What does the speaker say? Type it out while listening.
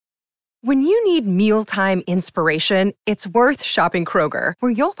When you need mealtime inspiration, it's worth shopping Kroger,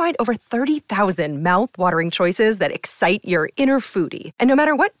 where you'll find over 30,000 mouth-watering choices that excite your inner foodie. And no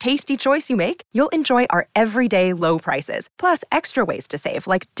matter what tasty choice you make, you'll enjoy our everyday low prices, plus extra ways to save,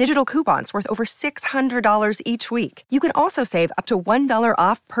 like digital coupons worth over $600 each week. You can also save up to $1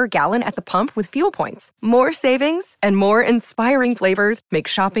 off per gallon at the pump with fuel points. More savings and more inspiring flavors make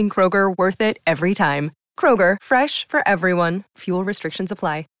shopping Kroger worth it every time. Kroger, fresh for everyone. Fuel restrictions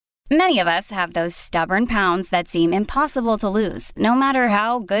apply. Many of us have those stubborn pounds that seem impossible to lose, no matter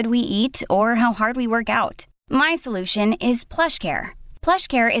how good we eat or how hard we work out. My solution is PlushCare.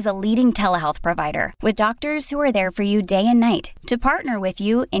 PlushCare is a leading telehealth provider with doctors who are there for you day and night to partner with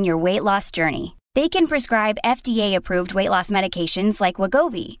you in your weight loss journey. They can prescribe FDA-approved weight loss medications like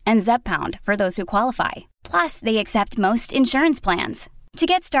Wegovy and Zepbound for those who qualify. Plus, they accept most insurance plans. To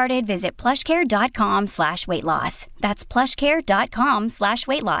get started, visit plushcare.com/weightloss. That's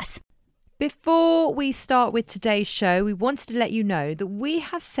plushcare.com/weightloss. Before we start with today's show, we wanted to let you know that we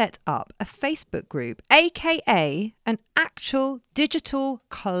have set up a Facebook group, aka an actual digital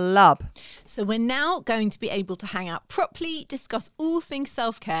club. So we're now going to be able to hang out properly, discuss all things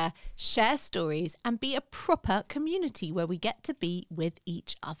self-care, share stories, and be a proper community where we get to be with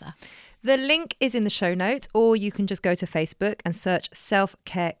each other. The link is in the show notes, or you can just go to Facebook and search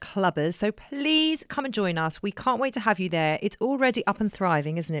Self-Care Clubbers. So please come and join us. We can't wait to have you there. It's already up and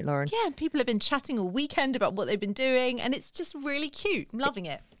thriving, isn't it, Lauren? Yeah, people have been chatting all weekend about what they've been doing, and it's just really cute. I'm loving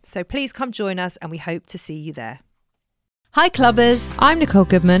it. So please come join us, and we hope to see you there. Hi, Clubbers. I'm Nicole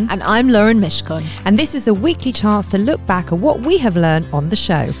Goodman. And I'm Lauren Mishcon. And this is a weekly chance to look back at what we have learned on the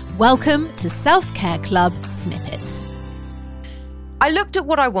show. Welcome to Self-Care Club Snippets. I looked at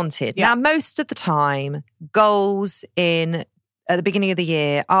what I wanted. Yeah. Now, most of the time, goals at the beginning of the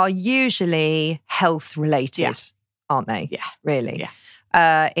year are usually health related, aren't they? Yeah. Really?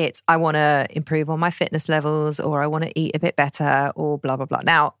 Yeah. It's, I want to improve on my fitness levels, or I want to eat a bit better, or blah, blah, blah.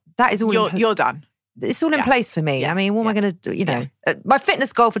 Now, that is all... You're done. It's all in place for me. Yeah. I mean, what am I going to do? You know, my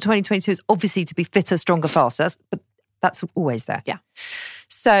fitness goal for 2022 is obviously to be fitter, stronger, faster. But that's always there. Yeah.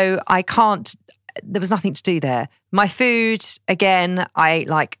 So I can't... There was nothing to do there. My food, again, I ate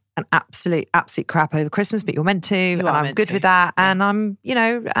like an absolute crap over Christmas, but you're meant to, and I'm good with that. Yeah. And I'm,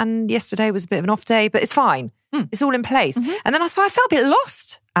 and yesterday was a bit of an off day, but it's fine. It's all in place. Mm-hmm. And then so I felt a bit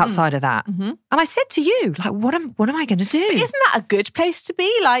lost outside of that. Mm-hmm. And I said to you, like, what am I going to do? But isn't that a good place to be?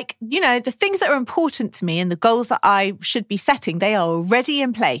 Like, the things that are important to me and the goals that I should be setting, they are already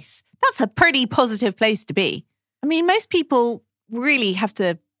in place. That's a pretty positive place to be. I mean, most people really have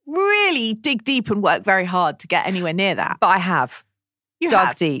to really dig deep and work very hard to get anywhere near that. But I have.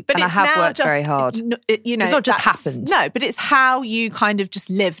 Dug deep, but and I have worked very hard. It's not just happened. No, but it's how you kind of just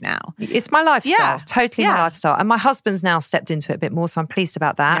live now. It's my lifestyle, totally my lifestyle. And my husband's now stepped into it a bit more, so I'm pleased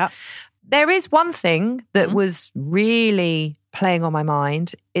about that. Yep. There is one thing that was really playing on my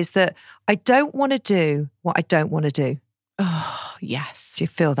mind, is that I don't want to do what I don't want to do. Oh, yes. Do you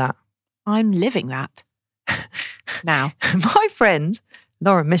feel that? I'm living that now. My friend,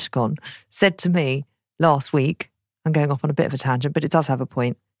 Lauren Mishcon, said to me last week, I'm going off on a bit of a tangent, but it does have a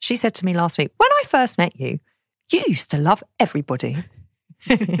point. She said to me last week, when I first met you, you used to love everybody.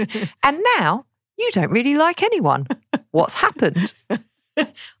 And now you don't really like anyone. What's happened?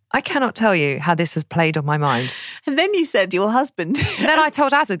 I cannot tell you how this has played on my mind. And then you said your husband. And then I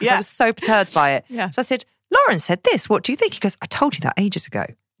told Adam, because I was so perturbed by it. Yeah. So I said, Lauren said this. What do you think? He goes, I told you that ages ago.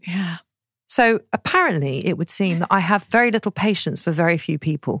 Yeah. So apparently it would seem that I have very little patience for very few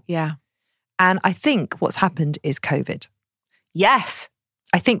people. Yeah. And I think what's happened is COVID. Yes.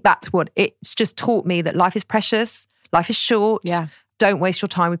 I think that's what it's just taught me, that life is precious, life is short. Yeah. Don't waste your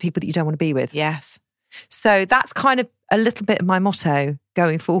time with people that you don't want to be with. Yes. So that's kind of a little bit of my motto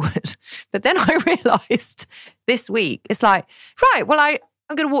going forward. But then I realised this week, it's like, right, well, I'm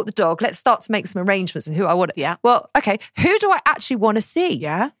going to walk the dog. Let's start to make some arrangements of who I want. Yeah. Well, okay, who do I actually want to see?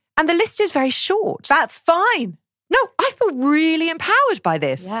 Yeah. And the list is very short. That's fine. No, I feel really empowered by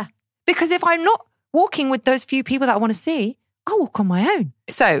this. Yeah. Because if I'm not walking with those few people that I want to see, I'll walk on my own.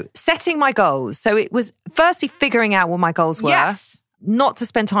 So setting my goals. So it was firstly figuring out what my goals were. Yes. Not to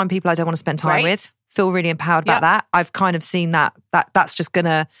spend time with people I don't want to spend time with. Feel really empowered about that. I've kind of seen that's just going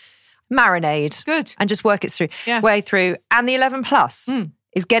to marinate. Good. And just work it through, way through. And the 11 plus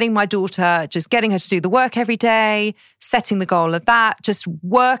is getting my daughter, just getting her to do the work every day, setting the goal of that, just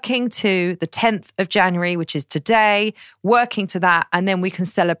working to the 10th of January, which is today, working to that, and then we can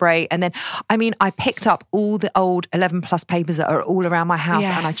celebrate. And then, I picked up all the old 11 plus papers that are all around my house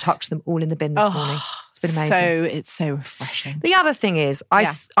and I chucked them all in the bin this morning. It's been amazing. It's so refreshing. The other thing is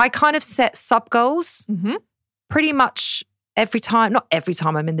I kind of set sub goals pretty much not every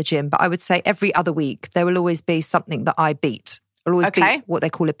time I'm in the gym, but I would say every other week, there will always be something that I beat. I'll always beat what they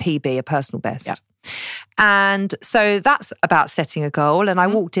call a PB, a personal best. Yeah. And so that's about setting a goal. And I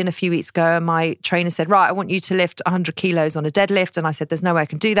walked in a few weeks ago and my trainer said, right, I want you to lift 100 kilos on a deadlift. And I said, there's no way I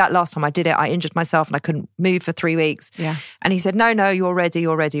can do that. Last time I did it, I injured myself and I couldn't move for 3 weeks. Yeah. And he said, no, you're ready.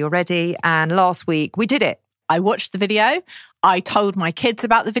 And last week we did it. I watched the video. I told my kids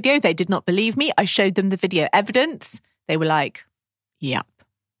about the video. They did not believe me. I showed them the video evidence. They were like, yep,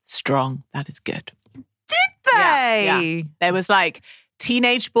 strong. That is good. Did they? Yeah. There was like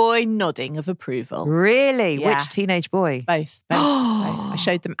teenage boy nodding of approval. Really? Yeah. Which teenage boy? Both. I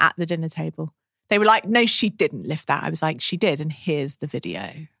showed them at the dinner table. They were like, no, she didn't lift that. I was like, she did. And here's the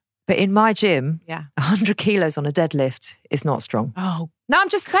video. But in my gym, Yeah. 100 kilos on a deadlift is not strong. Oh, No, I'm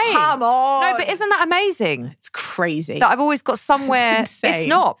just saying. come on. No, but isn't that amazing? It's crazy. That I've always got somewhere. Insane. It's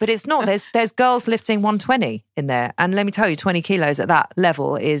not, but it's not. There's girls lifting 120 in there, and let me tell you, 20 kilos at that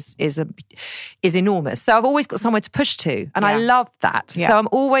level is enormous. So I've always got somewhere to push to, and I Yeah. love that. Yeah. So I'm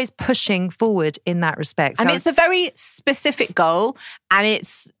always pushing forward in that respect. So And it's a very specific goal and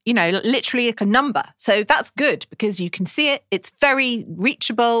it's, literally like a number. So that's good because you can see it. It's very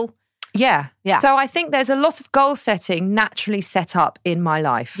reachable. Yeah. Yeah. So I think there's a lot of goal setting naturally set up in my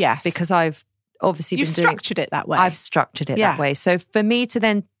life. Yes. Because I've obviously You've been doing. structured it that way. I've structured it Yeah. that way. So for me to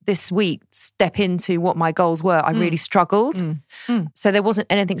then this week step into what my goals were, I really struggled. So there wasn't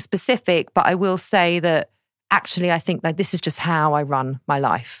anything specific, but I will say that actually I think that this is just how I run my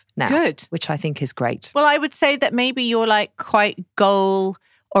life now. Good. Which I think is great. Well, I would say that maybe you're like quite goal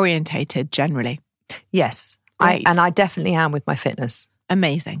orientated generally. Yes. Great. I definitely am with my fitness.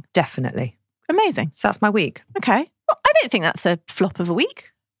 Amazing. Definitely. Amazing. So that's my week. Okay. Well, I don't think that's a flop of a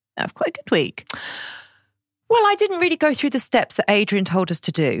week. That's quite a good week. Well, I didn't really go through the steps that Adrian told us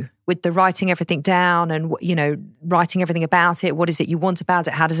to do with the writing everything down and, writing everything about it. What is it you want about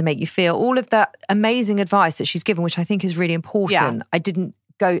it? How does it make you feel? All of that amazing advice that she's given, which I think is really important. Yeah. I didn't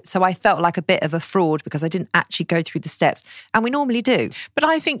go, so I felt like a bit of a fraud because I didn't actually go through the steps. And we normally do. But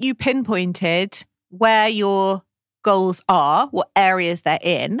I think you pinpointed where your goals are, what areas they're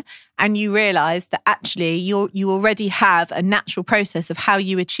in, and you realise that actually you already have a natural process of how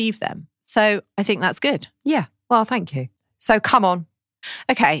you achieve them. So I think that's good. Yeah. Well, thank you. So come on.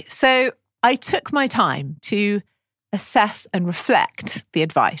 Okay, so I took my time to assess and reflect the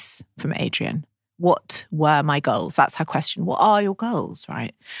advice from Adrian. What were my goals? That's her question. What are your goals,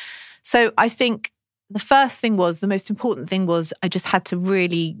 right? So I think the first thing was, the most important thing was, I just had to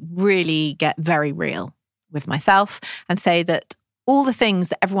really, really get very real with myself and say that all the things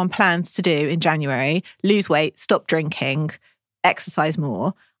that everyone plans to do in January, lose weight, stop drinking, exercise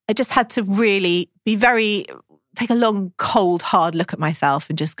more, I just had to really take a long, cold, hard look at myself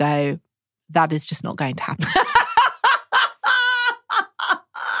and just go, that is just not going to happen.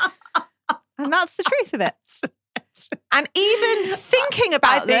 And that's the truth of it. And even thinking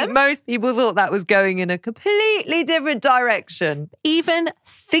about I think most people thought that was going in a completely different direction. even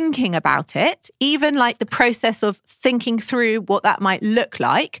thinking about it, even like the process of thinking through what that might look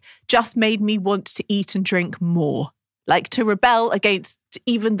like, just made me want to eat and drink more, like to rebel against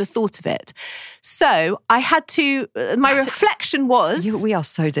even the thought of it. So I had to, my reflection was... We are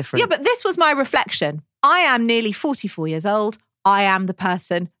so different. Yeah, but this was my reflection. I am nearly 44 years old. I am the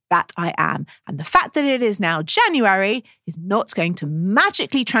person that I am. And the fact that it is now January is not going to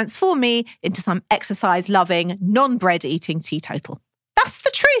magically transform me into some exercise-loving, non-bread eating teetotal. That's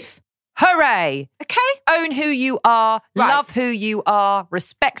the truth. Hooray! Okay? Own who you are, Right. love who you are,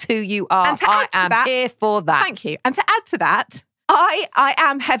 respect who you are. And to I add to am that- here for that. Thank you. And to add to that, I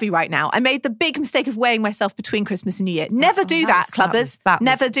am heavy right now. I made the big mistake of weighing myself between Christmas and New Year. Never do that, clubbers.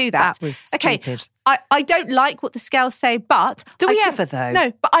 Never do that. That was okay. stupid. I don't like what the scales say, but... Do we I can- ever, though?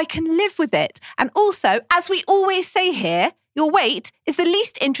 No, but I can live with it. And also, as we always say here, your weight is the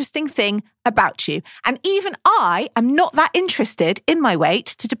least interesting thing about you. And even I am not that interested in my weight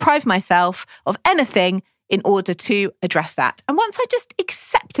to deprive myself of anything in order to address that. And once I just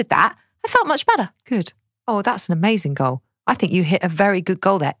accepted that, I felt much better. Good. Oh, that's an amazing goal. I think you hit a very good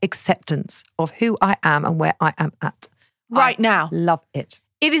goal there. Acceptance of who I am and where I am at. Right I now. Love it.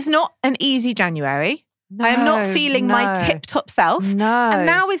 It is not an easy January. I am not feeling my tip-top self. No. And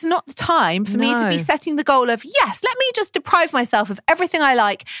now is not the time for me to be No. setting the goal of, yes, let me just deprive myself of everything I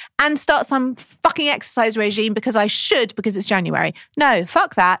like and start some fucking exercise regime because it's January. No,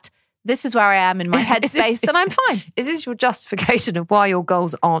 fuck that. This is where I am in my headspace and I'm fine. Is this your justification of why your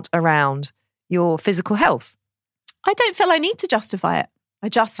goals aren't around your physical health? I don't feel I need to justify it. I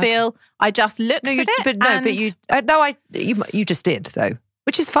just feel, I just looked at it. You just did though,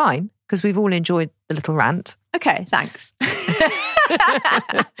 which is fine because we've all enjoyed the little rant. Okay, thanks.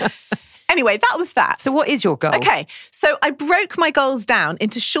 Anyway, that was that. So what is your goal? Okay, so I broke my goals down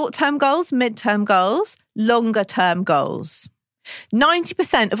into short-term goals, mid-term goals, longer-term goals.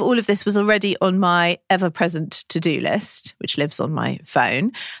 90% of all of this was already on my ever-present to-do list, which lives on my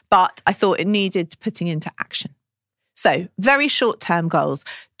phone, but I thought it needed putting into action. So, very short-term goals.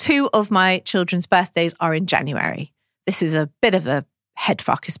 2 of my children's birthdays are in January. This is a bit of a head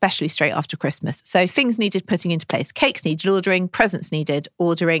fuck, especially straight after Christmas. So things needed putting into place. Cakes needed ordering, presents needed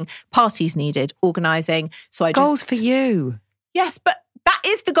ordering, parties needed organising. So Goals for you. Yes, but that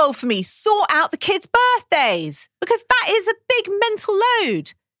is the goal for me. Sort out the kids' birthdays because that is a big mental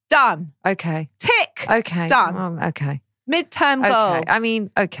load. Done. Okay. Tick. Okay. Done. Okay. Midterm goal. Okay. I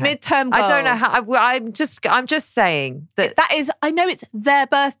mean, okay. Midterm goal. I don't know how. I'm just saying that is. I know it's their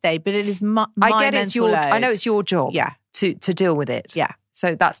birthday, but it is my I get it's your. load. I know it's your job. Yeah. To deal with it. Yeah.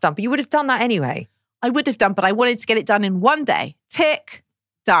 So that's done. But you would have done that anyway. I would have done, but I wanted to get it done in one day. Tick.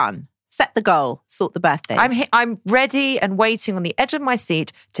 Done. Set the goal. Sort the birthdays. I'm ready and waiting on the edge of my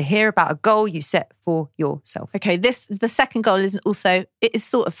seat to hear about a goal you set for yourself. Okay, the second goal is also, it is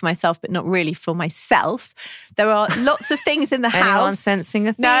sort of for myself, but not really for myself. There are lots of things in the house. Anyone sensing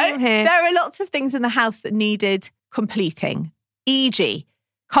a theme here? There are lots of things in the house that needed completing. E.g.,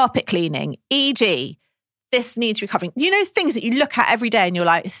 carpet cleaning. E.g., this needs recovering. You know, things that you look at every day and you're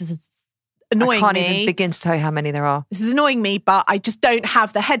like, this is annoying me. I can't even begin to tell you how many there are. This is annoying me, but I just don't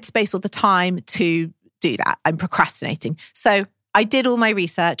have the headspace or the time to do that. I'm procrastinating. So I did all my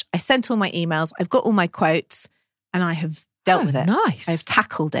research. I sent all my emails. I've got all my quotes and I have dealt with it. Nice. I've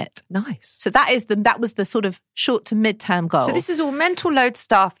tackled it. Nice. So that was the sort of short to mid-term goal. So this is all mental load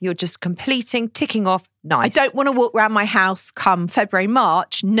stuff you're just completing, ticking off. Nice. I don't want to walk around my house come February,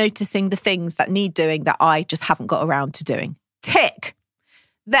 March, noticing the things that need doing that I just haven't got around to doing. Tick.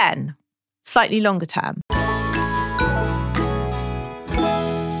 Then, slightly longer term.